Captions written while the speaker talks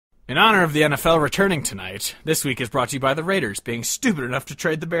In honor of the NFL returning tonight, this week is brought to you by the Raiders being stupid enough to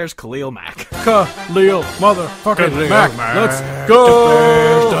trade the Bears' Khalil Mack. Khalil motherfucking Mack. Let's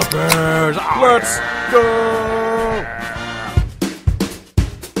go. The Bears. Let's go.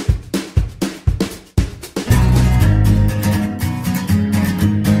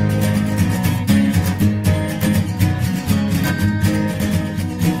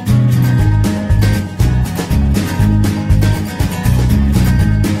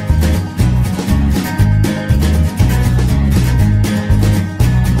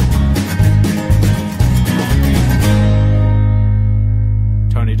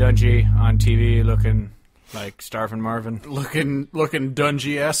 Dungy on TV looking like Starvin' Marvin. Looking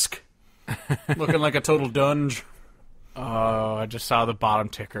Dungy-esque. Looking like a total dunge. Oh, I just saw the bottom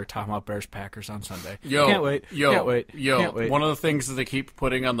ticker talking about Bears-Packers on Sunday. Can't wait. One of the things that they keep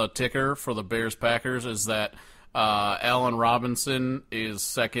putting on the ticker for the Bears-Packers is that Allen Robinson is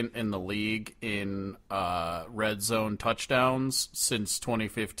second in the league in red zone touchdowns since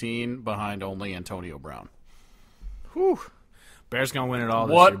 2015, behind only Antonio Brown. Whew. Bears gonna win it all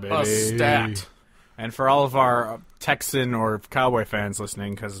this year, baby. What a stat. And for all of our Texan or Cowboy fans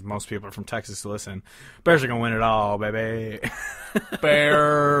listening, because most people are from Texas to listen, Bears are gonna win it all, baby.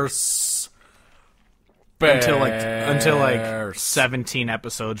 Bears. Until like 17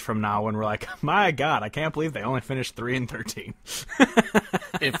 episodes from now, when we're like, my God, I can't believe they only finished 3-13.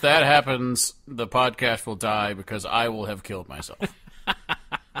 If that happens, the podcast will die because I will have killed myself.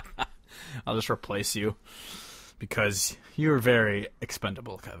 I'll just replace you. Because you're very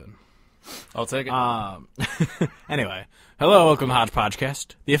expendable, Kevin. I'll take it. Anyway, hello, welcome to Hodge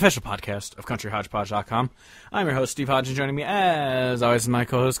Podcast, the official podcast of CountryHodgepodge.com. I'm your host, Steve Hodge, and joining me, as always, is my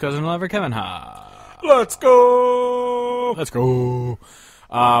co-host, cousin lover, Kevin Hodge. Let's go! Let's go!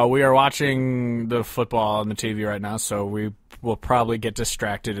 We are watching the football on the TV right now, so we will probably get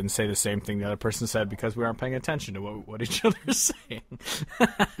distracted and say the same thing the other person said because we aren't paying attention to what each other is saying.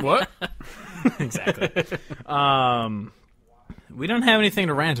 What? Exactly. We don't have anything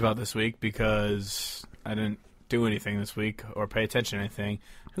to rant about this week because I didn't do anything this week or pay attention to anything.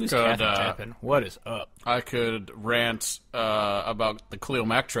 Who's tapping? What is up? I could rant about the Khalil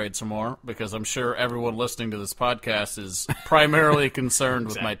Mack trade some more because I'm sure everyone listening to this podcast is primarily concerned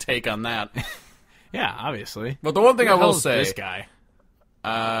with my take on that. Yeah, obviously. But the one thing I will say, this guy.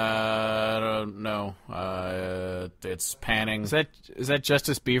 I don't know. It's Panning. Is that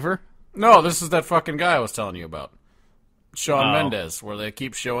Justice Beaver? No, this is that fucking guy I was telling you about. Shawn Mendes, where they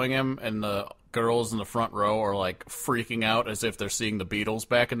keep showing him and the girls in the front row are like freaking out as if they're seeing the Beatles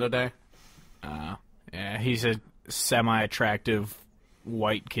back in the day. Yeah, he's a semi-attractive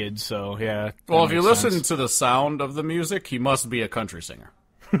white kid, so yeah. Well, if you listen to the sound of the music, he must be a country singer.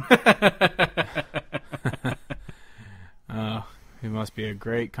 Oh, he must be a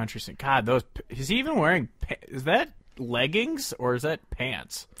great country singer. God, is he even wearing? Is that leggings or is that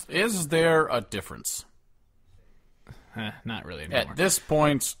pants? Is there a difference? Not really anymore. At this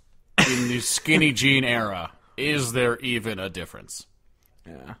point in the skinny jean era, is there even a difference?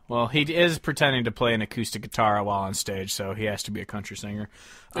 Yeah. Well, he is pretending to play an acoustic guitar while on stage, so he has to be a country singer.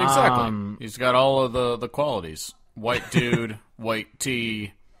 Exactly. He's got all of the qualities. White dude, white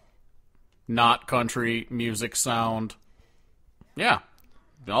tee, not country music sound. Yeah.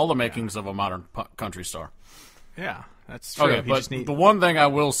 All the makings of a modern country star. Yeah, that's true. Okay, but the one thing I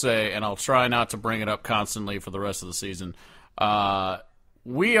will say, and I'll try not to bring it up constantly for the rest of the season,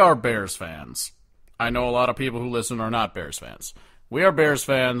 we are Bears fans. I know a lot of people who listen are not Bears fans. We are Bears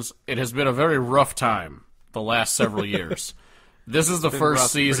fans. It has been a very rough time the last several years. This is the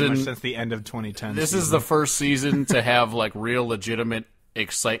first season pretty much since the end of 2010. This is the first season to have like real legitimate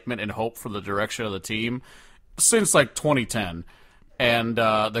excitement and hope for the direction of the team since like 2010. And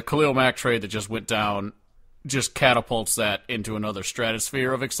the Khalil Mack trade that just went down just catapults that into another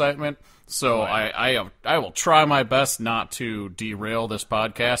stratosphere of excitement. So I will try my best not to derail this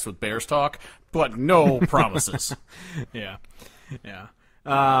podcast with Bears talk, but no promises. Yeah.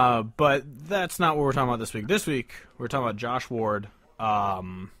 But that's not what we're talking about this week. This week, we're talking about Josh Ward.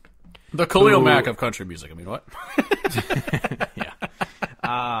 The Khalil Mack of country music. I mean, what?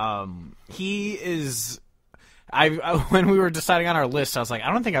 Yeah. He is... when we were deciding on our list, I was like,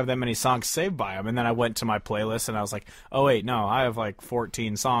 I don't think I have that many songs saved by him. And then I went to my playlist, and I was like, oh, wait, no, I have like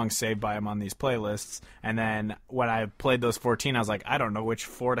 14 songs saved by him on these playlists. And then when I played those 14, I was like, I don't know which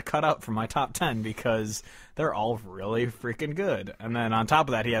 4 to cut out from my top 10 because they're all really freaking good. And then on top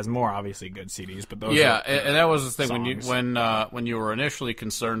of that, he has more, obviously, good CDs. But those and that was the thing. Songs. When you were initially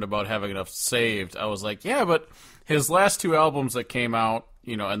concerned about having enough saved, I was like, yeah, but his last 2 albums that came out,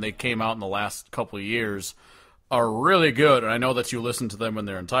 and they came out in the last couple of years, are really good, and I know that you listen to them in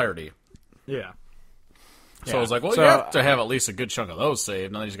their entirety. Yeah. So I was like, well, you have to have at least a good chunk of those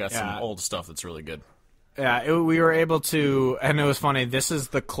saved. Now he's got some old stuff that's really good. Yeah, we were able to, and it was funny, this is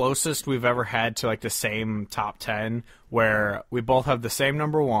the closest we've ever had to, like, the same top 10, where we both have the same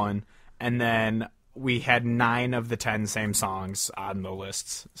number 1, and then we had 9 of the 10 same songs on the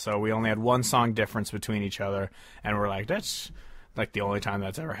lists. So we only had 1 song difference between each other, and we're like, that's like the only time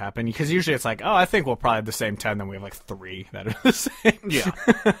that's ever happened. Because usually it's like, oh, I think we'll probably have the same 10, then we have like 3 that are the same. Yeah.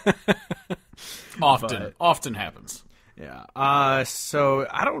 Often happens. Yeah. So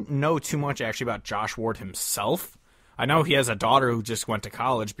I don't know too much actually about Josh Ward himself. I know he has a daughter who just went to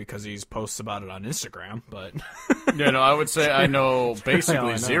college because he posts about it on Instagram, but yeah, no, I would say I know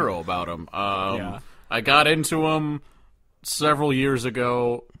basically zero about him. I got into him several years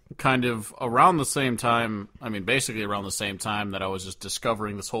ago, kind of around the same time. I mean, basically around the same time that I was just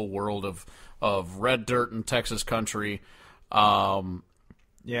discovering this whole world of red dirt and Texas country.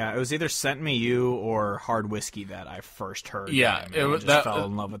 Yeah, it was either Sent Me You or Hard Whiskey that I first heard. Yeah, I fell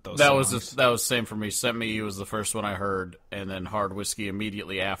in love with those songs. That was the same for me. Sent Me You was the first one I heard, and then Hard Whiskey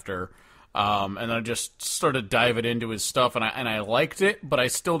immediately after. And I just started diving into his stuff, and I liked it, but I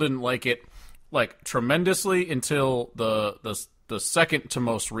still didn't like it like tremendously until the second to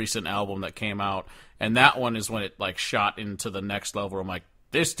most recent album that came out, and that one is when it like shot into the next level. I'm like,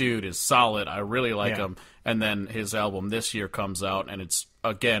 this dude is solid. I really like him. And then his album this year comes out, and it's,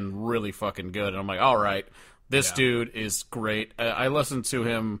 again, really fucking good. And I'm like, all right, this dude is great. I listened to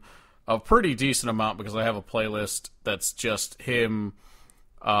him a pretty decent amount because I have a playlist that's just him.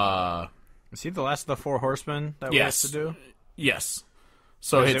 Is he the last of the Four Horsemen that we used to do? Yes.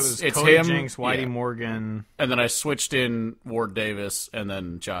 So it's Cody him, Jinks, Whitey Morgan. And then I switched in Ward Davis and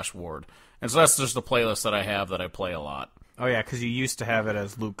then Josh Ward. And so that's just the playlist that I have that I play a lot. Oh yeah, because you used to have it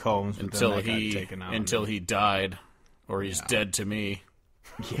as Luke Combs until he died, or he's dead to me.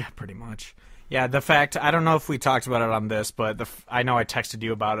 Yeah, pretty much. Yeah, the fact, I don't know if we talked about it on this, but I know I texted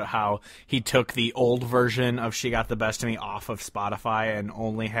you about it, how he took the old version of She Got the Best of Me off of Spotify and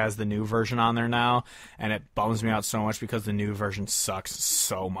only has the new version on there now, and it bums me out so much because the new version sucks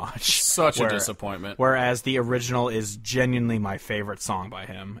so much. Such a disappointment. Whereas the original is genuinely my favorite song by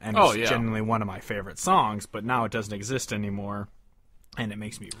him, and it's genuinely one of my favorite songs, but now it doesn't exist anymore. And it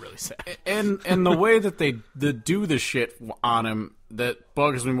makes me really sad. And the way that they do the shit on him that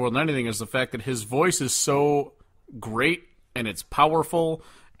bugs me more than anything is the fact that his voice is so great and it's powerful.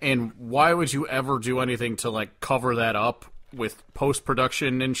 And why would you ever do anything to like cover that up with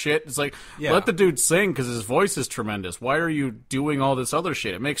post-production and shit? It's like, let the dude sing because his voice is tremendous. Why are you doing all this other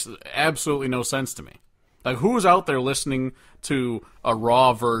shit? It makes absolutely no sense to me. Like, who's out there listening to a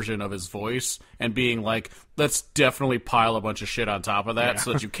raw version of his voice and being like, let's definitely pile a bunch of shit on top of that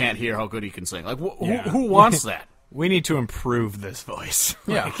so that you can't hear how good he can sing? Like, who wants that? We need to improve this voice.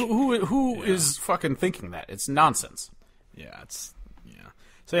 Yeah, who is fucking thinking that? It's nonsense. Yeah,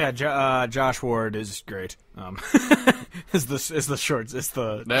 So Josh Ward is great. Is the shorts? It's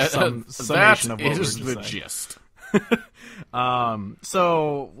the summation of what is we're the gist.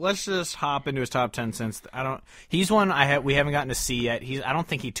 So let's just hop into his top 10 since he's one we haven't gotten to see yet. I don't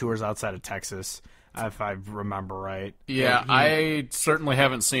think he tours outside of Texas, if I remember right. Yeah, I certainly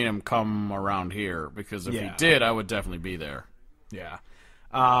haven't seen him come around here because if he did, I would definitely be there. Yeah.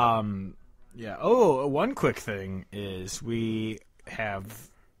 Oh, one quick thing is we have.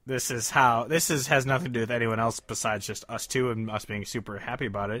 Has nothing to do with anyone else besides just us two and us being super happy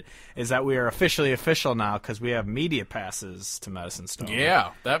about it, is that we are officially official now because we have media passes to Medicine Stone.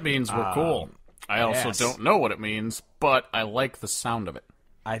 Yeah, that means we're cool. I also don't know what it means, but I like the sound of it.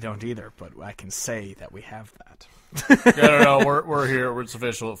 I don't either, but I can say that we have that. No, we're here. It's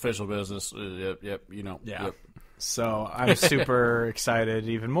official business. Yep. Yep. So I'm super excited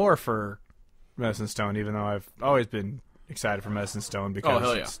even more for Medicine Stone, even though I've always been excited for Medicine Stone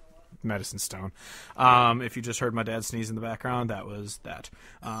because it's Medicine Stone. If you just heard my dad sneeze in the background, that was that.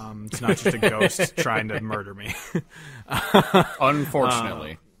 It's not just a ghost trying to murder me.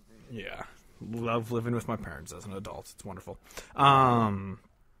 Unfortunately. Yeah. Love living with my parents as an adult. It's wonderful.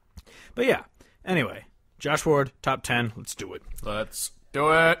 But yeah. Anyway, Josh Ward, top 10. Let's do it. Let's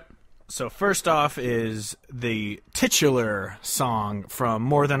do it. So first off is the titular song from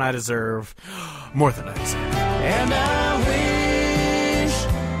More Than I Deserve. More Than I Deserve. And I wish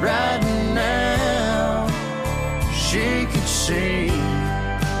right now she could see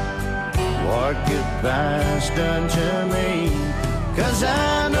what goodbye's done to me. 'Cause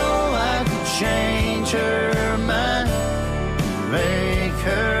I know I could change her mind, make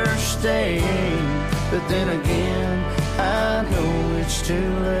her stay. But then again, I know it's too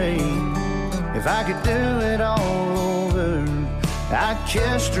late. If I could do it all over, I'd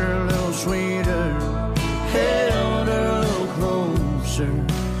kissed her a little sweeter, held her a little closer, been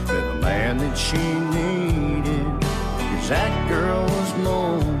the man that she needed, 'cause that girl was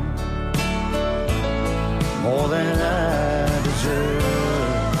more than I deserve.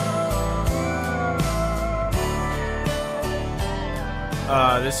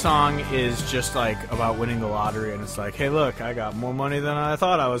 This song is just like about winning the lottery, and it's like, hey, look, I got more money than I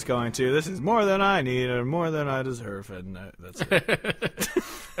thought I was going to. This is more than I need and more than I deserve, and that's it.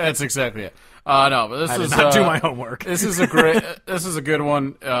 That's exactly it. No, but this I did is not do my homework. This is a good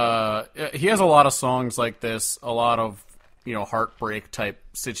one. He has a lot of songs like this, a lot of heartbreak type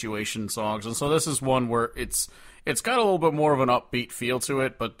situation songs, and so this is one where it's got a little bit more of an upbeat feel to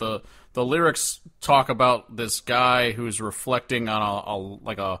it, but the lyrics talk about this guy who's reflecting on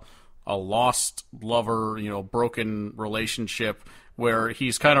a lost lover, broken relationship, where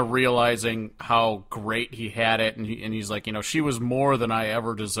he's kind of realizing how great he had it, and he's like, she was more than I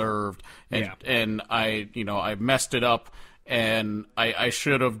ever deserved, and I messed it up, and I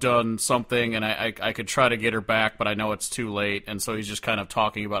should have done something, and I could try to get her back, but I know it's too late, and so he's just kind of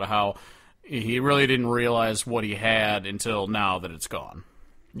talking about how he really didn't realize what he had until now that it's gone.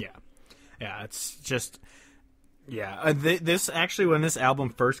 Yeah, it's just, this actually, when this album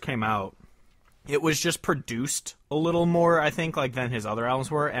first came out, it was just produced a little more, I think, like than his other albums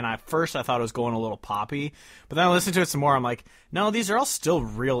were, and at first I thought it was going a little poppy, but then I listened to it some more, I'm like, no, these are all still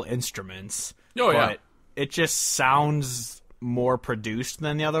real instruments. Oh, yeah. But it just sounds more produced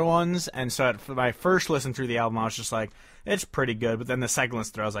than the other ones, and so for my first listen through the album, I was just like, it's pretty good, but then the second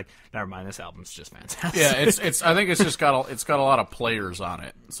listen through, I was like, never mind, this album's just fantastic. Yeah, it's. I think it's just got a lot of players on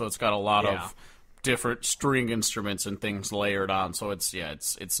it, so it's got a lot of different string instruments and things layered on. So it's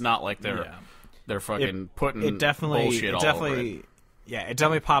not like they're fucking putting bullshit all over it. Yeah, it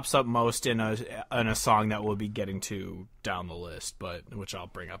definitely pops up most in a song that we'll be getting to down the list, but which I'll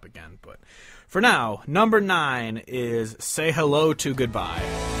bring up again. But for now, number 9 is "Say Hello to Goodbye."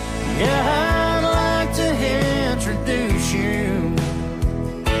 Yeah, I'd like to introduce you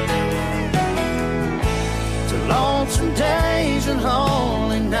to lonesome days and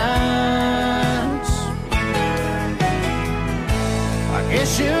lonely nights. I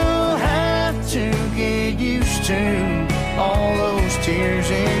guess you'll have to get used to all those tears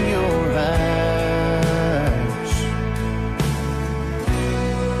in your eyes.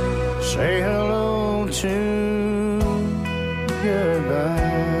 Say hello to goodbye.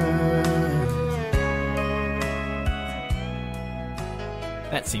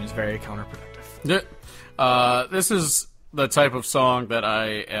 That seems very counterproductive. This is the type of song that I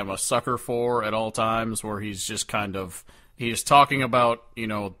am a sucker for at all times, where he's just he's talking about,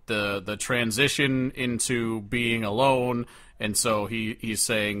 the transition into being alone, and so he's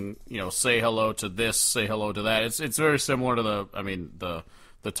saying, say hello to this, say hello to that. It's very similar to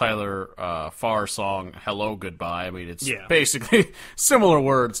the Tyler Farr song "Hello Goodbye." I mean, it's basically similar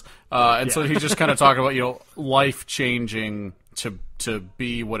words, so he's just kind of talking about life changing to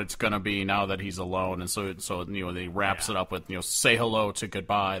be what it's gonna be now that he's alone, and so he wraps it up with say hello to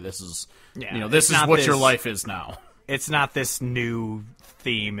goodbye. This is this is what your life is now. It's not this new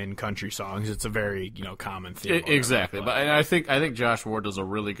theme in country songs. It's a very common theme. Exactly, but I think Josh Ward does a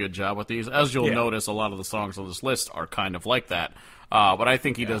really good job with these. As you'll notice, a lot of the songs on this list are kind of like that. But I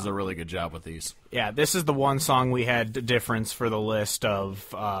think he does a really good job with these. Yeah, this is the one song we had difference for the list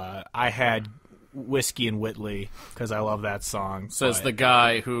of. I had Whiskey and Whitley because I love that song. Says the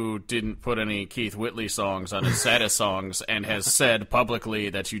guy who didn't put any Keith Whitley songs on his saddest songs and has said publicly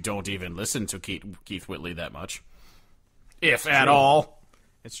that you don't even listen to Keith Whitley that much. If at all.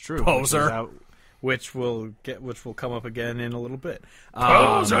 It's true. Poser. Which will come up again in a little bit.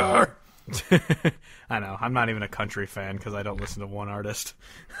 Poser. I know. I'm not even a country fan because I don't listen to one artist.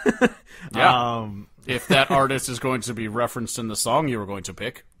 If that artist is going to be referenced in the song you were going to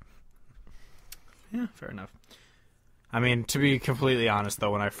pick. Yeah, fair enough. I mean, to be completely honest,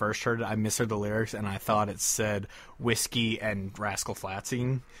 though, when I first heard it, I misheard the lyrics, and I thought it said whiskey and Rascal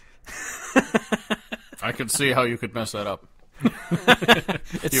Flattsing. I could see how you could mess that up.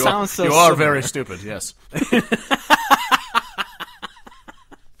 Sounds so You are very stupid, yes.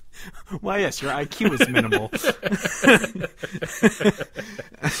 Why, yes, your IQ is minimal.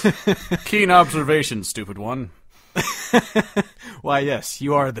 Keen observation, stupid one. Why, yes,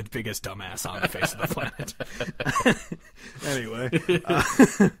 you are the biggest dumbass on the face of the planet. Anyway,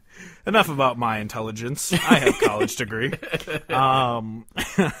 enough about my intelligence. I have a college degree.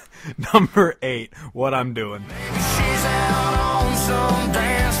 Number 8, What I'm Doing. She's out on some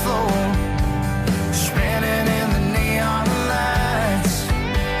dance floor, spinning in the neon lights.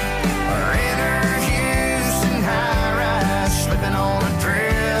 Her in her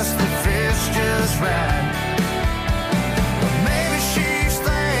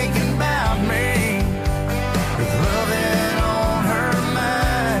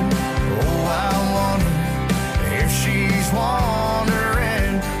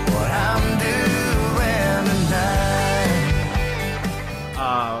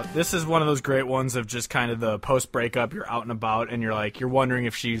This is one of those great ones of just kind of the post-breakup, you're out and about, and you're wondering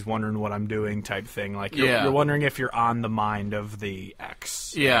if she's wondering what I'm doing type thing. Like, you're wondering if you're on the mind of the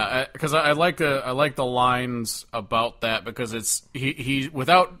ex. Yeah, because I like the lines about that, because it's he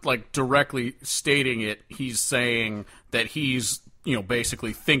without like directly stating it, he's saying that he's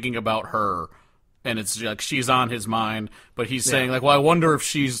basically thinking about her. And it's like she's on his mind, but he's saying like, well, I wonder if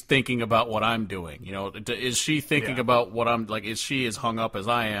she's thinking about what I'm doing. Is she thinking about what I'm like? Is she as hung up as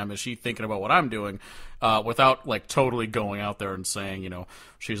I am? Is she thinking about what I'm doing? Without like totally going out there and saying,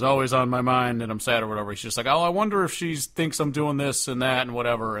 she's always on my mind and I'm sad or whatever. He's just like, oh, I wonder if she thinks I'm doing this and that and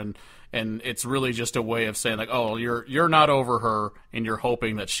whatever. And it's really just a way of saying like, oh, you're not over her, and you're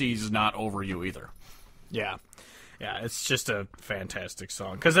hoping that she's not over you either. Yeah. Yeah, it's just a fantastic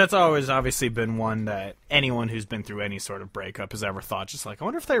song. Because that's always obviously been one that anyone who's been through any sort of breakup has ever thought, just like, I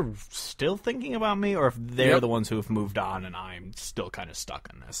wonder if they're still thinking about me, or if they're the ones who have moved on and I'm still kind of stuck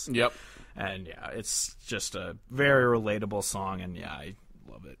in this. Yep. And yeah, it's just a very relatable song, and yeah, I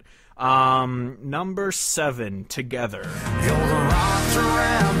love it. Number 7, Together. You're the rocks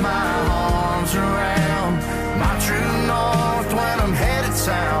around my arms, around my true north when I'm headed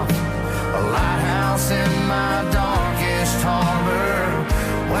south. A lighthouse in my darkest harbor.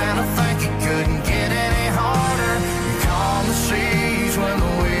 When I think it couldn't get any harder, you calm the seas when the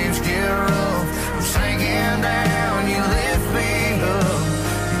waves get rough. I'm sinking down, you lift me up.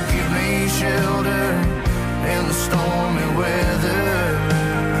 You give me shelter in the stormy weather.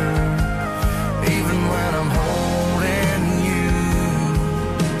 Even when I'm holding you,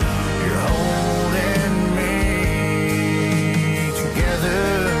 you're holding me together.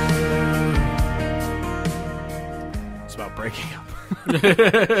 Breaking up.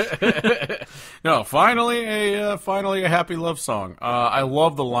 No, finally a happy love song. I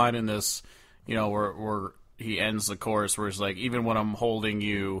love the line in this, where he ends the chorus where it's like, even when I'm holding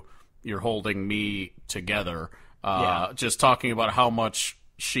you, you're holding me together. Just talking about how much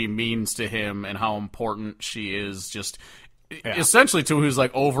she means to him and how important she is, just essentially to his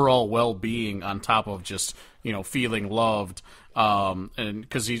like overall well-being, on top of just feeling loved. And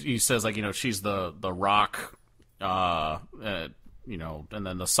because he says like she's the rock. And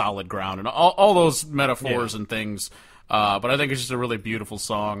then the solid ground and all those metaphors and things. But I think it's just a really beautiful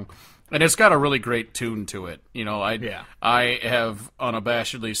song, and it's got a really great tune to it. I have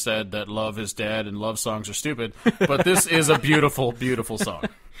unabashedly said that love is dead and love songs are stupid, but this is a beautiful, beautiful song.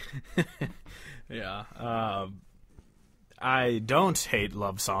 Yeah. I don't hate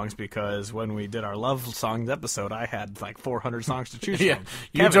love songs, because when we did our love songs episode, I had like 400 songs to choose from. You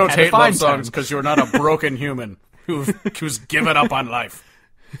Kevin don't had to hate love find songs 10. because you're not a broken human who's given up on life.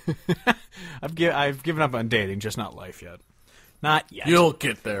 I've given up on dating, just not life yet. Not yet. You'll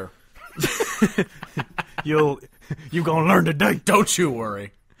get there. You gonna learn to date. Don't you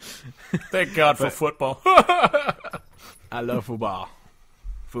worry. Thank God for football. I love football.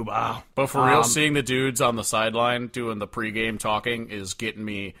 But for real, seeing the dudes on the sideline doing the pregame talking is getting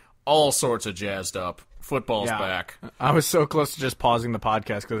me all sorts of jazzed up. Football's back. I was so close to just pausing the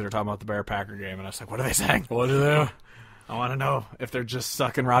podcast because they were talking about the Bear-Packer game, and I was like, what are they saying? What are they? I want to know if they're just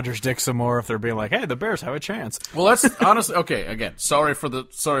sucking Rodgers' dick some more, if they're being like, hey, the Bears have a chance. Well, that's honestly, okay, again, sorry for the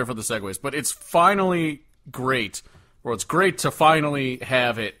segues, but it's finally great, or it's great to finally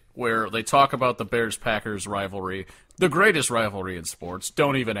have it where they talk about the Bears-Packers rivalry, the greatest rivalry in sports.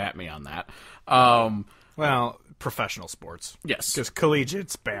 Don't even at me on that. Well, professional sports. Yes. Because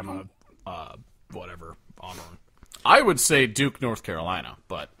collegiate's Bama, whatever, Auburn. I would say Duke, North Carolina,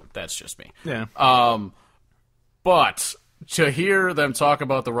 but that's just me. Yeah. But to hear them talk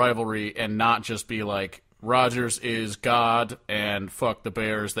about the rivalry and not just be like, Rodgers is God and fuck the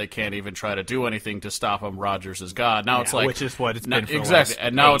Bears, they can't even try to do anything to stop him, Rodgers is God. Now it's like, which is what it's been for exactly. the last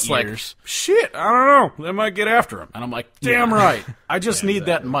And now 8 it's years. like, shit, I don't know, they might get after him. And I'm like, damn right. I just need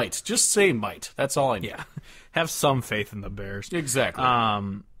that might. Just say might. That's all I need. Yeah. Have some faith in the Bears. Exactly.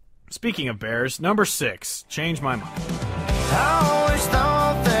 Speaking of Bears, number 6, Change My Mind. I always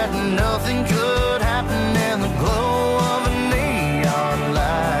thought that nothing could happen in the glow of a neon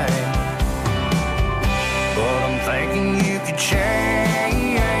light, but I'm thinking you could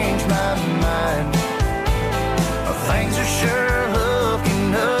change my mind. Things are sure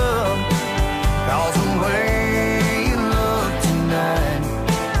looking up, 'cause the way you look tonight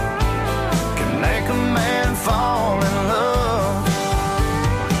can make a man fall in love.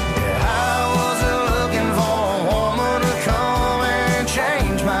 Yeah, I wasn't looking for a woman to come and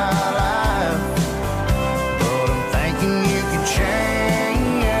change my life, but I'm thinking you could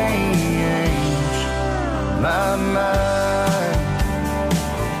change my mind.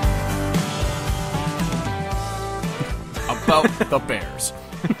 About the Bears.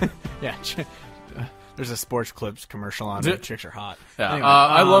 Yeah. There's a Sports Clips commercial on it. Chicks are hot. Yeah, Anyway,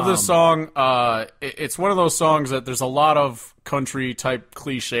 I love this song. It's one of those songs that there's a lot of country type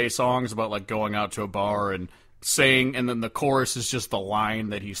cliche songs about like going out to a bar and saying, and then the chorus is just the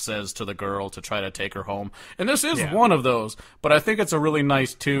line that he says to the girl to try to take her home. And this is one of those, but I think it's a really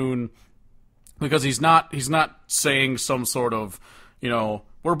nice tune because he's not saying some sort of,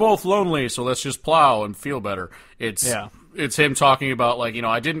 we're both lonely, so let's just plow and feel better. It's him talking about like,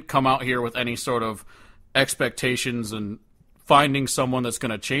 I didn't come out here with any sort of expectations and finding someone that's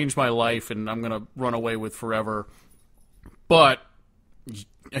going to change my life and I'm going to run away with forever. But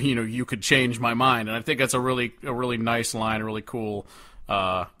you could change my mind, and I think that's a really nice line, a really cool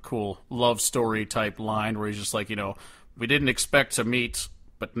love story type line where he's just like, we didn't expect to meet,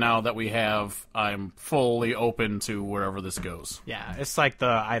 but now that we have, I'm fully open to wherever this goes. Yeah, it's like the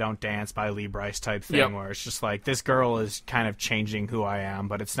I Don't Dance by Lee Brice type thing, where it's just like, this girl is kind of changing who I am,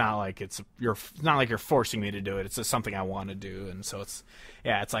 but it's not like you're forcing me to do it. It's just something I want to do, and so it's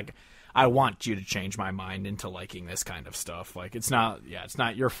like, I want you to change my mind into liking this kind of stuff. Like, it's not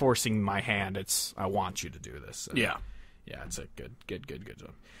you're forcing my hand. It's I want you to do this. And yeah, it's a good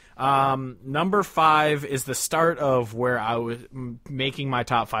one. Number 5 is the start of where I was making my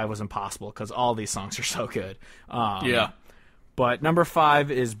top 5 was impossible because all these songs are so good. But number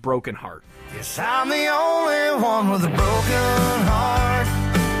 5 is Broken Heart. Yes, I'm the only one with a broken heart.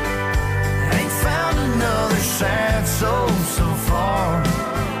 Ain't found another sad soul so far.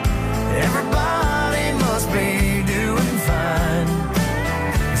 Everybody must be doing fine,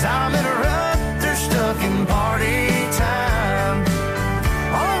 'cause I'm in a rut, they're stuck in party time.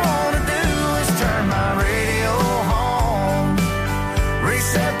 All I wanna do is turn my radio on,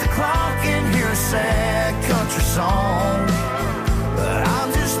 reset the clock and hear a sad country song. But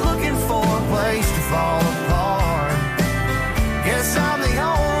I'm just looking for a place to fall apart. Guess I'm the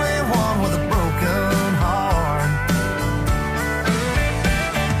only one with a broken heart.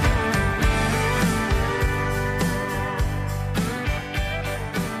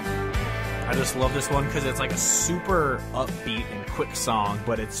 I just love this one because it's like a super upbeat and quick song,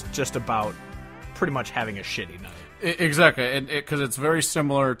 but it's just about pretty much having a shitty night. Exactly, and because it's very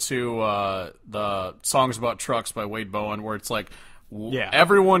similar to the Songs About Trucks by Wade Bowen, where it's like,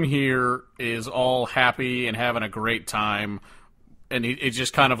 everyone here is all happy and having a great time, and it's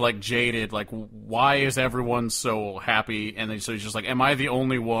just kind of like jaded, like, why is everyone so happy? And then, so he's just like, am I the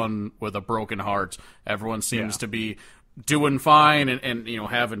only one with a broken heart? Everyone seems to be doing fine and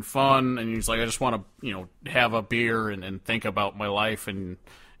having fun, and he's like, I just want to have a beer and think about my life, and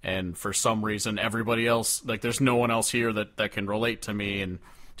for some reason everybody else, like, there's no one else here that can relate to me, and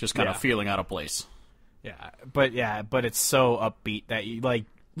just kind of feeling out of place. But it's so upbeat that you like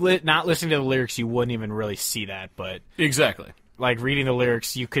not listening to the lyrics, you wouldn't even really see that, but exactly. Like, reading the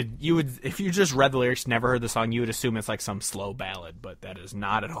lyrics, you would, if you just read the lyrics, never heard the song, you would assume it's like some slow ballad, but that is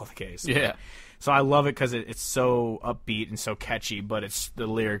not at all the case. Yeah. So I love it because it's so upbeat and so catchy, but the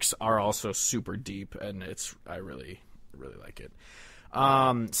lyrics are also super deep, and I really, really like it.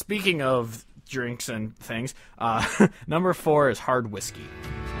 Speaking of drinks and things, number 4 is Hard Whiskey.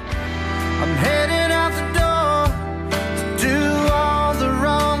 I'm headed out the door to do all the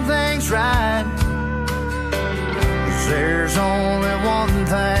wrong things right. 'Cause there's only one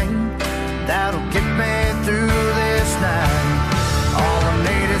thing that'll get me through this night. All I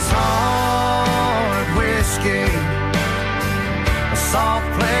need is hard whiskey, a soft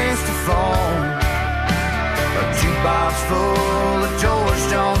place to fall, a jukebox full of George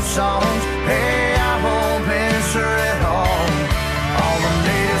Jones songs. Hey, I won't miss her at all. All I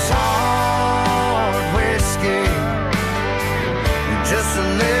need is hard whiskey, and just a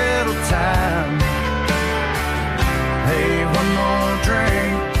little time. Hey, one more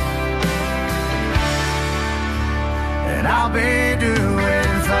drink, and I'll be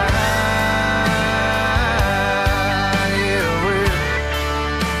doing fine.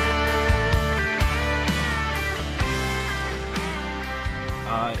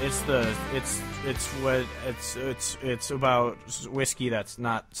 Yeah, it's about whiskey that's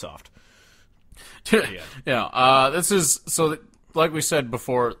not soft. This is so. Like we said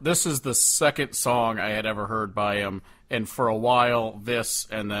before, this is the second song I had ever heard by him, and for a while, this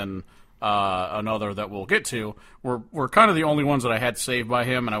and then another that we'll get to were kind of the only ones that I had saved by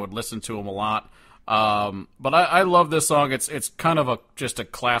him, and I would listen to him a lot. But I love this song. It's kind of just a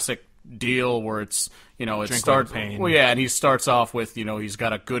classic deal where it starts. Well, yeah, and he starts off with he's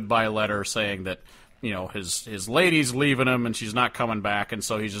got a goodbye letter saying that his lady's leaving him and she's not coming back, and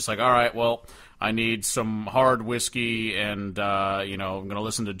so he's just like, all right, well, I need some hard whiskey, and I'm going to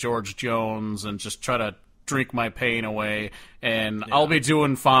listen to George Jones and just try to drink my pain away, and I'll be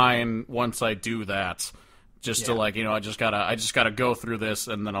doing fine once I do that. Just to like, I just gotta go through this,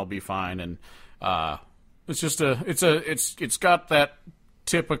 and then I'll be fine. And it's got that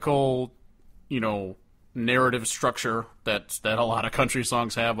typical, narrative structure that a lot of country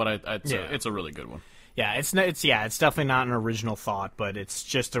songs have, but it's a really good one. Yeah, it's definitely not an original thought, but it's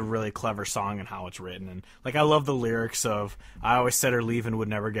just a really clever song and how it's written. And like, I love the lyrics of "I always said her leaving would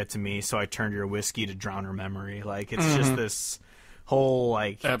never get to me, so I turned your whiskey to drown her memory." Like, it's just this whole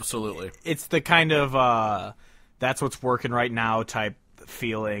like, absolutely, it's the kind of that's what's working right now type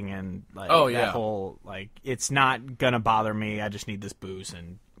feeling, and like that whole like, it's not gonna bother me. I just need this booze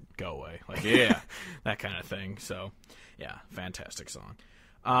and go away. Like, that kind of thing. So yeah, fantastic song.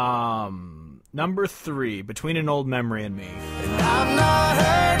 Number 3, Between an Old Memory and Me. I'm not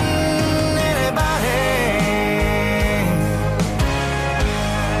hurting anybody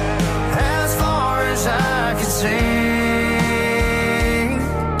as far as I can see.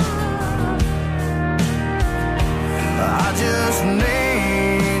 I just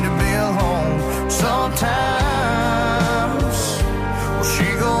need to be alone sometimes. Well, she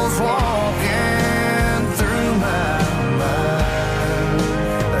goes walking through my mind.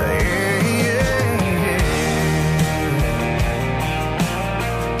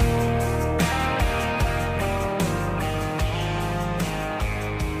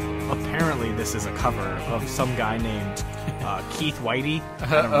 Apparently, this is a cover of some guy named Keith Whitey.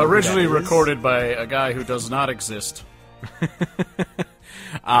 Originally recorded by a guy who does not exist.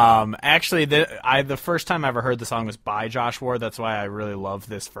 Actually, the first time I ever heard the song was by Josh Ward. That's why I really love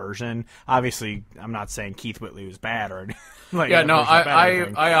this version. Obviously, I'm not saying Keith Whitley was bad or like. Yeah, no,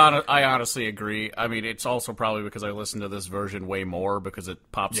 I honestly agree. I mean, it's also probably because I listen to this version way more because it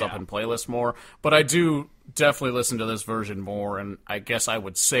pops up in playlists more. But I do definitely listen to this version more, and I guess I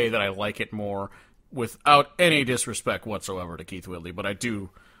would say that I like it more without any disrespect whatsoever to Keith Whitley. But I do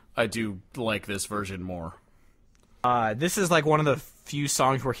like this version more. This is like one of the few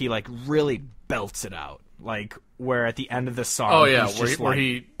songs where he like really belts it out, like where at the end of the song, he's just where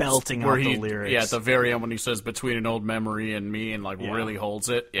he belting out the lyrics. Yeah, at the very end when he says "Between an Old Memory and Me" and like really holds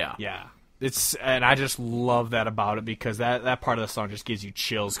it. Yeah. And I just love that about it because that part of the song just gives you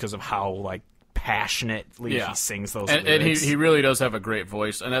chills because of how like passionately he sings those lyrics. And he really does have a great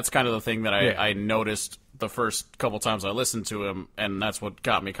voice, and that's kind of the thing that I noticed the first couple times I listened to him, and that's what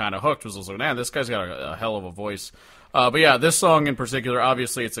got me kind of hooked. Was I was like, man, this guy's got a hell of a voice. But yeah, this song in particular,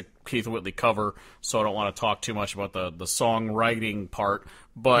 obviously it's a Keith Whitley cover, so I don't want to talk too much about the songwriting part.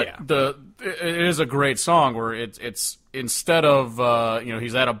 But it is a great song where it's instead of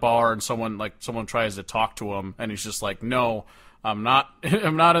he's at a bar and someone tries to talk to him, and he's just like, no, I'm not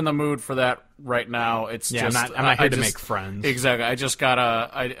in the mood for that right now. It's I'm not here to make friends. Exactly. I just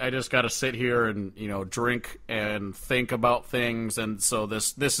gotta sit here and drink and think about things, and so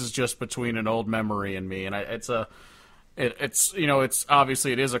this is just between an old memory and me, and it's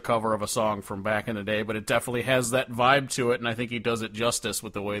obviously it is a cover of a song from back in the day, but it definitely has that vibe to it, and I think he does it justice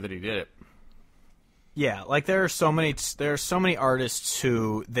with the way that he did it. Yeah, like there are so many artists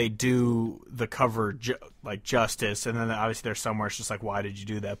who they do the cover justice, and then obviously there's somewhere it's just like, why did you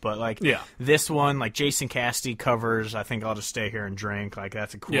do that? But like this one, like Jason Cassidy covers I Think I'll Just Stay Here and Drink, like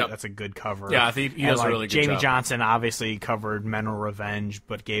that's a good cover. Yeah, I think he does a really good Jamie job. Johnson obviously covered Mental Revenge,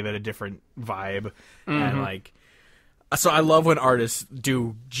 but gave it a different vibe, and like. So I love when artists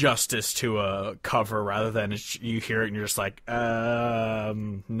do justice to a cover rather than you hear it and you're just like,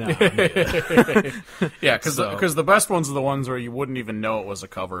 no. Yeah, because the best ones are the ones where you wouldn't even know it was a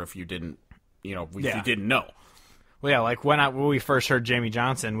cover if you didn't, if you didn't know. Well, yeah, like when we first heard Jamie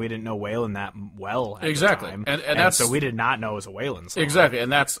Johnson, we didn't know Waylon that well at the time. And that's so we did not know it was a Waylon song. Exactly,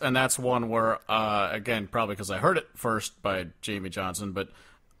 and that's one where again, probably because I heard it first by Jamie Johnson, but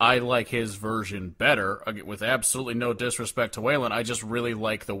I like his version better, with absolutely no disrespect to Waylon. I just really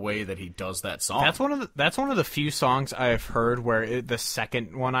like the way that he does that song. That's one of the few songs I've heard where the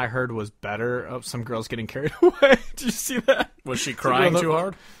second one I heard was better. Of Some Girls Getting Carried Away. Did you see that? Was she crying too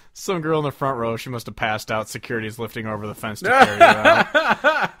hard? Some girl in the front row. She must have passed out. Security's lifting over the fence to carry her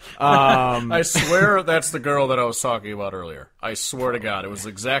out. I swear that's the girl that I was talking about earlier. I swear to God, it was the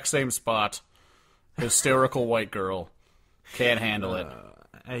exact same spot. Hysterical white girl. Can't handle it.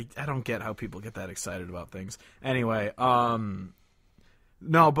 I don't get how people get that excited about things. Anyway,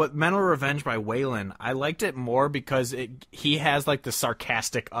 no, but Mental Revenge by Waylon, I liked it more because he has like the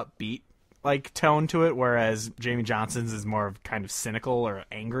sarcastic, upbeat like tone to it, whereas Jamie Johnson's is more of kind of cynical or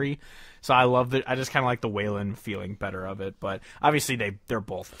angry. So I love that. I just kind of like the Waylon feeling better of it. But obviously they're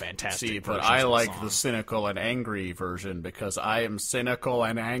both fantastic. See, but I like the cynical and angry version because I am cynical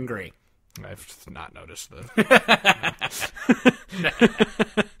and angry. I've not noticed the.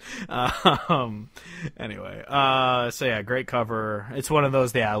 Anyway, so yeah, great cover. It's one of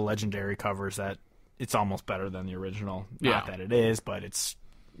those legendary covers that it's almost better than the original. Not that it is, but it's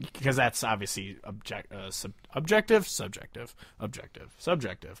because that's obviously subjective.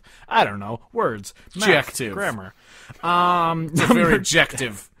 I don't know words. Objective grammar. It's a very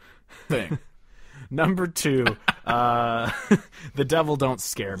objective thing. Number 2, The Devil Don't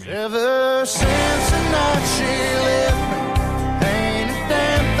Scare Me. Ever since the night she left me, ain't a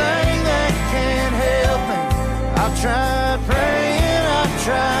damn thing that can help me. I've tried praying, I've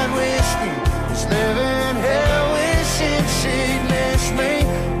tried whiskey, just living hell wishing she'd miss me.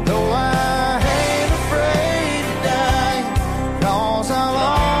 Though I ain't afraid to die, 'cause I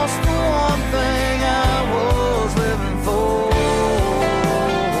lost the one thing I was living for.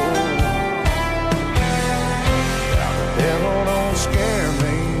 Now the devil don't scare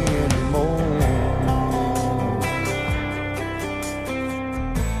me anymore.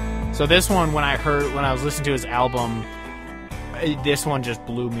 So this one, when I was listening to his album, this one just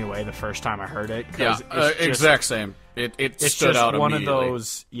blew me away the first time I heard it. Yeah, exact same. It stood out one immediately. Of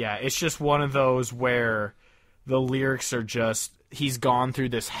those. Yeah, it's just one of those where the lyrics are just he's gone through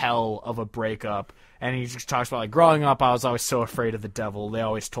this hell of a breakup, and he just talks about like growing up, I was always so afraid of the devil. They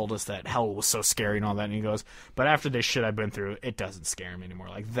always told us that hell was so scary and all that. And he goes, but after this shit I've been through, it doesn't scare me anymore.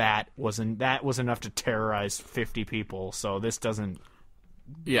 Like that was enough to terrorize 50 people. So this doesn't.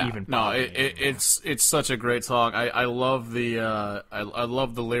 Even it's such a great song. I love the I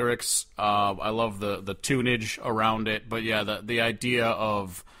love the lyrics. I love the tunage around it. But yeah, the idea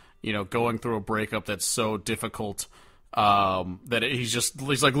of going through a breakup that's so difficult that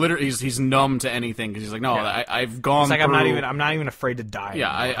he's like literally he's numb to anything because he's like I've gone. It's like through, I'm not even afraid to die.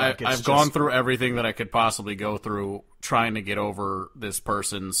 Yeah, I've gone through everything that I could possibly go through trying to get over this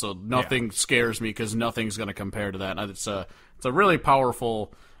person. So nothing scares me because nothing's going to compare to that. And it's a really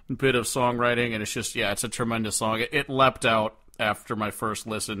powerful bit of songwriting, and it's just, it's a tremendous song. It leapt out after my first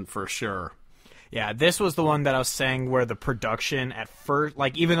listen for sure. Yeah, this was the one that I was saying where the production at first,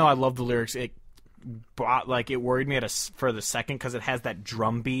 like even though I love the lyrics, it worried me for the second because it has that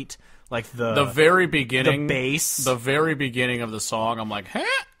drum beat, like the very beginning, the bass, the very beginning of the song. I'm like,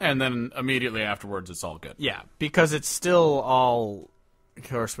 and then immediately afterwards, it's all good. Yeah, because it's still all. Of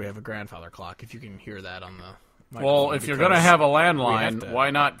course, we have a grandfather clock. If you can hear that on the. Well, if you're going to have a landline,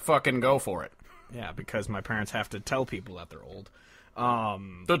 why not fucking go for it? Yeah, because my parents have to tell people that they're old.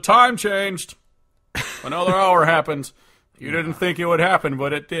 The time changed. Another hour happened. You didn't think it would happen,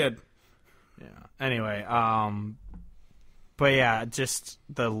 but it did. Yeah. Anyway, but yeah, just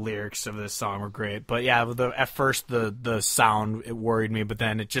the lyrics of this song were great. But yeah, at first the sound, it worried me, but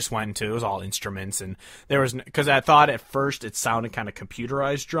then it just went into, it was all instruments, and there was, because I thought at first it sounded kind of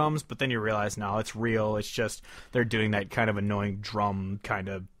computerized drums, but then you realize no, it's real. It's just they're doing that kind of annoying drum kind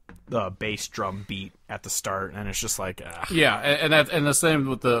of bass drum beat at the start, and it's just like yeah, and the same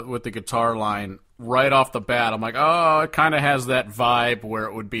with the guitar line right off the bat. I'm like, oh, it kind of has that vibe where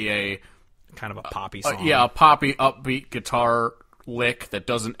it would be a kind of a poppy song. A poppy, upbeat guitar lick that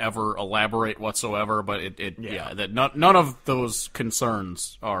doesn't ever elaborate whatsoever, but that none of those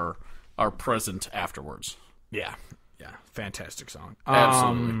concerns are present afterwards. Yeah, fantastic song.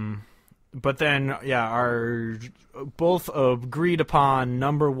 Absolutely. But then, our both agreed upon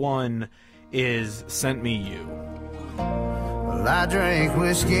number 1 is "Sent Me You." Well, I drank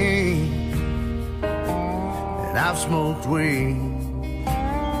whiskey and I've smoked weed.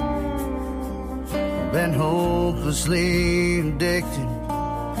 Been hopelessly addicted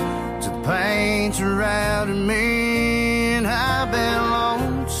to the pain surrounding me, and I've been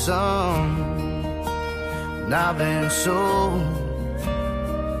lonesome, and I've been sold.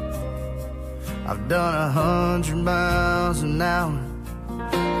 I've done 100 miles an hour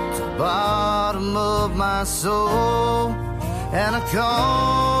to the bottom of my soul, and I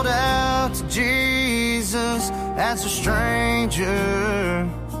called out to Jesus as a stranger.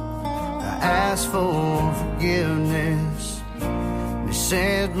 I asked for forgiveness, and He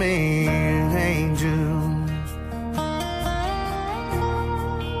sent me an angel.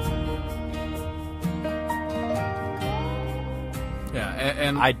 Yeah,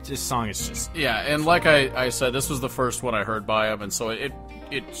 and this song is just and like I said, this was the first one I heard by him, and so it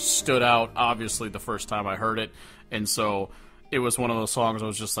stood out obviously the first time I heard it, and so it was one of those songs I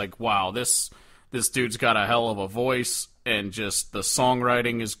was just like, wow, this dude's got a hell of a voice, and just the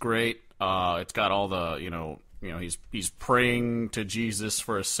songwriting is great. It's got all the he's praying to Jesus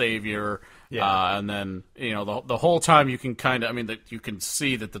for a savior, Yeah. and then the whole time you can you can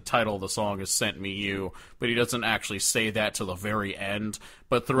see that the title of the song is "Sent Me You," but he doesn't actually say that till the very end.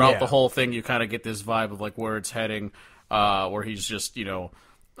 But throughout the whole thing, you kind of get this vibe of like where it's heading, where he's just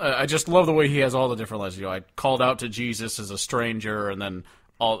I just love the way he has all the different lines. I called out to Jesus as a stranger, and then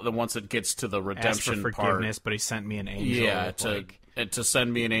once it gets to the redemption Asked for forgiveness, but he sent me an angel. Yeah, to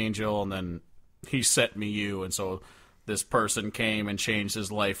send me an angel, and then he sent me you, and so this person came and changed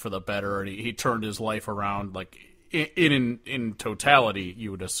his life for the better, and he turned his life around, like in totality, you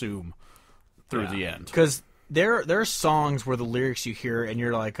would assume through the end. Because there are songs where the lyrics you hear and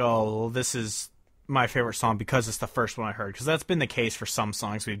you're like, oh, well, this is my favorite song because it's the first one I heard. Because that's been the case for some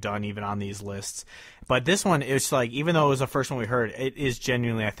songs we've done, even on these lists. But this one, it's like, even though it was the first one we heard, it is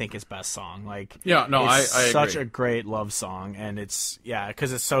genuinely, I think, his best song. Like, I such agree. a great love song, and it's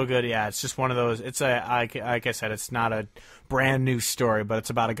because it's so good. Yeah, it's just one of those. It's like I said, it's not a brand new story, but it's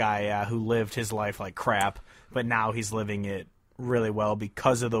about a guy who lived his life like crap, but now he's living it really well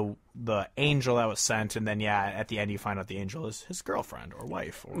because of the angel that was sent, and then at the end you find out the angel is his girlfriend or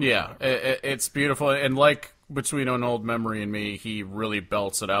wife. Or it's beautiful, and like between An Old Memory and Me, he really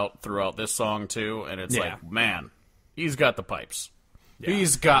belts it out throughout this song too, and it's like, man, he's got the pipes.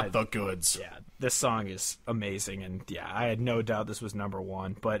 He's got the goods. Yeah, this song is amazing, and I had no doubt this was number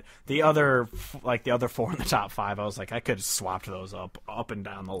one. But the other four in the top five, I was like, I could have swapped those up and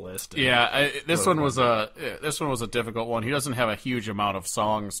down the list. This one was a difficult one. He doesn't have a huge amount of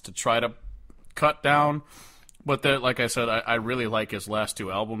songs to try to cut down, but like I said, I really like his last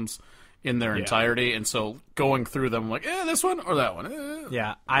two albums in their entirety, and so going through them, I'm like, this one or that one.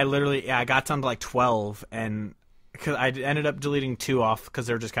 Yeah, I got down to like 12, and because I ended up deleting 2 off because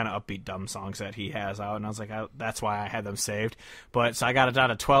they're just kind of upbeat dumb songs that he has out, and I was like, that's why I had them saved. But so I got it down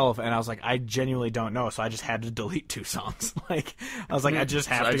to 12, and I was like, I genuinely don't know, so I just had to delete 2 songs. Like, I was like, I just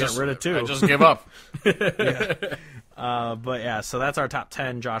have to get rid of 2. I just give up. But so that's our top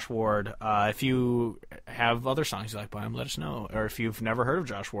 10, Josh Ward. If you have other songs you like by him, let us know. Or if you've never heard of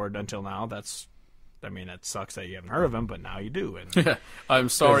Josh Ward until now, it sucks that you haven't heard of him, but now you do. And I'm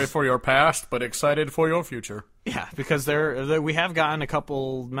sorry for your past, but excited for your future. Yeah, because we have gotten a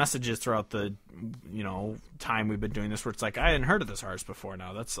couple messages throughout the time we've been doing this where it's like, I hadn't heard of this artist before.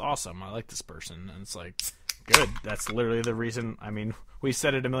 Now that's awesome. I like this person, and it's like, good. That's literally the reason. I mean, we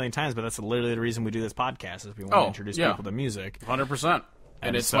said it a million times, but that's literally the reason we do this podcast, is we want to introduce people to music. 100%.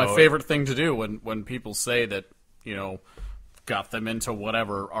 And it's my favorite thing to do when people say that got them into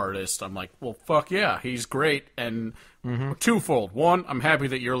whatever artist. I'm like, well, fuck yeah, he's great. And twofold. One, I'm happy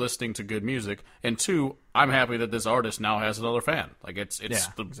that you're listening to good music, and 2, I'm happy that this artist now has another fan. Like, it's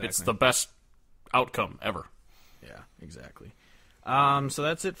the best outcome ever. Yeah, exactly. So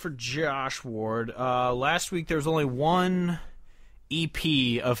that's it for Josh Ward. Last week there was only one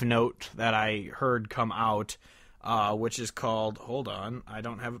EP of note that I heard come out, which is called, hold on, I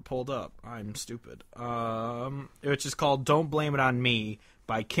don't have it pulled up. I'm stupid. Which is called Don't Blame It On Me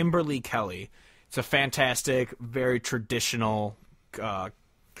by Kimberly Kelly. It's a fantastic, very traditional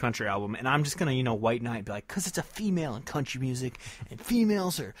country album, and I'm just gonna white knight, be like, because it's a female in country music, and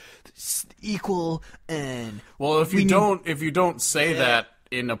females are equal, and if you don't say that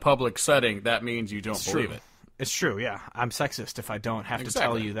in a public setting, that means you don't believe it. It's true, yeah. I'm sexist if I don't have to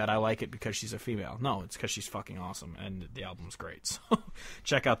tell you that I like it because she's a female. No, it's because she's fucking awesome, and the album's great. So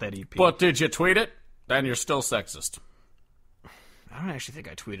check out that EP. But did you tweet it? Then you're still sexist. I don't actually think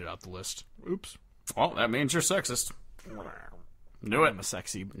I tweeted out the list. Oops. Well, that means you're sexist. Knew it. I am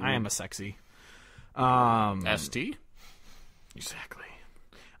a sexy. ST? Exactly.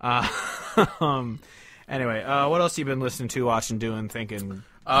 Anyway, what else have you been listening to, watching, doing, thinking?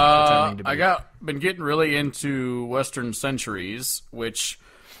 Been getting really into Western Centuries, which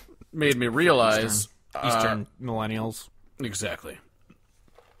made me realize Eastern millennials. Exactly.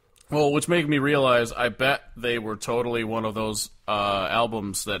 Well, which made me realize, I bet they were totally one of those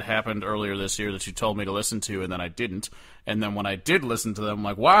albums that happened earlier this year that you told me to listen to, and then I didn't. And then when I did listen to them, I'm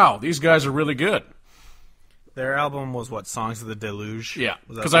like, wow, these guys are really good. Their album was what, Songs of the Deluge? Yeah,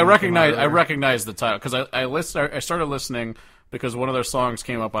 because I recognized the title. Because I started listening because one of their songs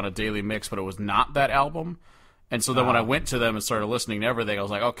came up on a daily mix, but it was not that album. And so then when I went to them and started listening to everything, I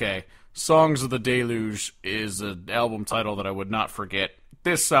was like, okay, Songs of the Deluge is an album title that I would not forget.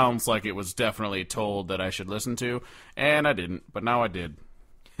 This sounds like it was definitely told that I should listen to, and I didn't, but now I did.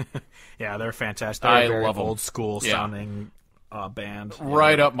 Yeah, they're fantastic. They're I very love them. old school sounding band.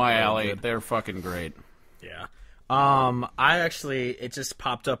 Right up my alley. Good. They're fucking great. Yeah. It just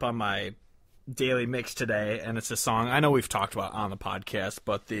popped up on my daily mix today, and it's a song I know we've talked about on the podcast,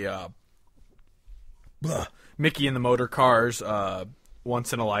 but the Mickey and the Motor Cars,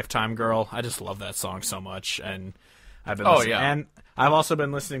 Once in a Lifetime Girl. I just love that song so much, and I've been and I've also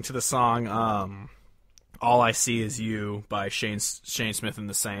been listening to the song All I See Is You by Shane Smith and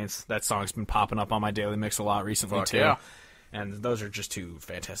the Saints. That song's been popping up on my daily mix a lot recently too. Yeah. And those are just two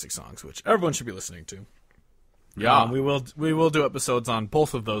fantastic songs which everyone should be listening to. Yeah. We will do episodes on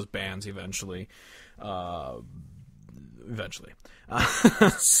both of those bands eventually.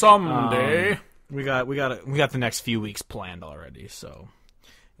 Someday. We got the next few weeks planned already, so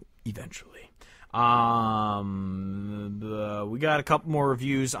eventually. We got a couple more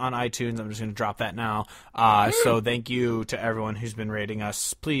reviews on iTunes. I'm just going to drop that now. So thank you to everyone who's been rating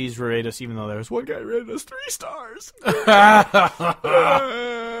us. Please rate us, even though there's one guy rated us 3 stars.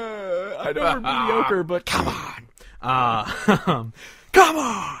 I know we're mediocre, but come on. Come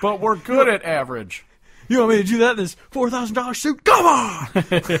on. But we're good at average. You want me to do that in this $4,000 suit? Come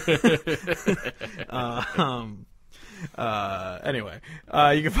on! Anyway,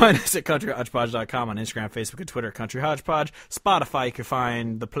 you can find us at countryhodgepodge.com on Instagram, Facebook, and Twitter at Country Hodgepodge. Spotify, you can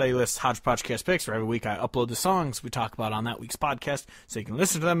find the playlist Hodgepodgecast Picks, where every week I upload the songs we talk about on that week's podcast, so you can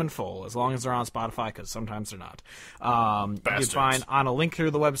listen to them in full, as long as they're on Spotify, because sometimes they're not. You can find on a link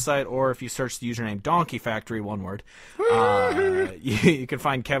through the website, or if you search the username Donkey Factory, one word, you can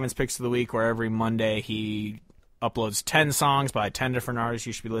find Kevin's Picks of the Week, where every Monday he uploads 10 songs by 10 different artists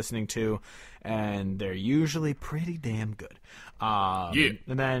you should be listening to, and they're usually pretty damn good. And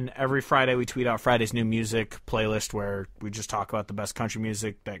then every Friday we tweet out Friday's new music playlist, where we just talk about the best country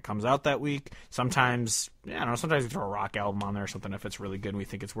music that comes out that week. Sometimes, sometimes we throw a rock album on there or something if it's really good and we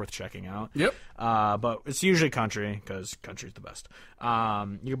think it's worth checking out. Yep. But it's usually country, because country's the best. You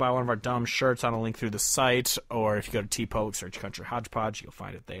can buy one of our dumb shirts on a link through the site, or if you go to T-Poke, search Country Hodgepodge, you'll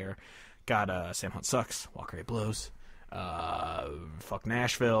find it there. Got Sam Hunt Sucks, Walker A Blows, Fuck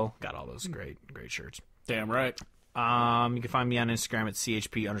Nashville. Got all those great shirts. Damn right. You can find me on Instagram at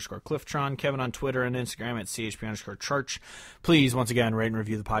CHP_Clifftron, Kevin on Twitter and Instagram at CHP_Church. Please, once again, rate and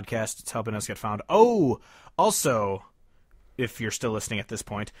review the podcast. It's helping us get found. Oh, also, if you're still listening at this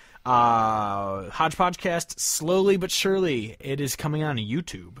point, Hodgepodgecast, slowly but surely, it is coming on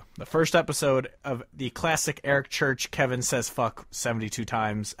YouTube. The first episode of the classic Eric Church Kevin Says Fuck 72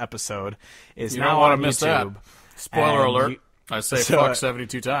 times episode is you now don't want on to miss YouTube. that. Spoiler alert. I say fuck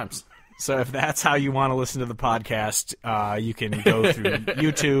 72 times. So if that's how you want to listen to the podcast, you can go through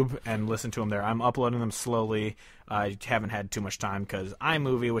YouTube and listen to them there. I'm uploading them slowly. I haven't had too much time because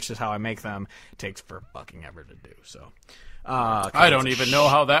iMovie, which is how I make them, takes for fucking ever to do. So I don't even know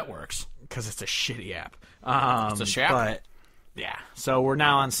how that works. Because it's a shitty app. It's a shap? But yeah. So we're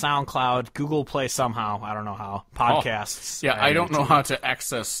now on SoundCloud, Google Play somehow. I don't know how. Podcasts. Yeah, and I don't know YouTube. how to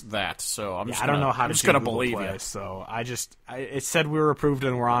access that, so I'm just I don't know how I'm to just do gonna Google believe Play, you. So it said we were approved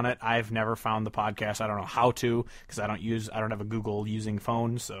and we're on it. I've never found the podcast. I don't know how to, because I don't have a Google using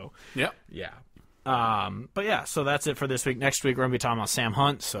phone. So Yep. yeah. But yeah, so that's it for this week. Next week we're gonna be talking about Sam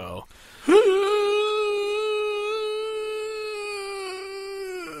Hunt. So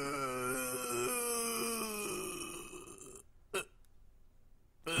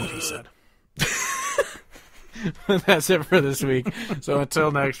what he said. That's it for this week. So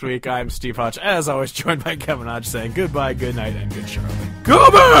until next week, I'm Steve Hodge, as always, joined by Kevin Hodge, saying goodbye, good night, and good Charlotte. Go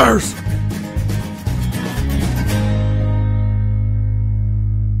Bears!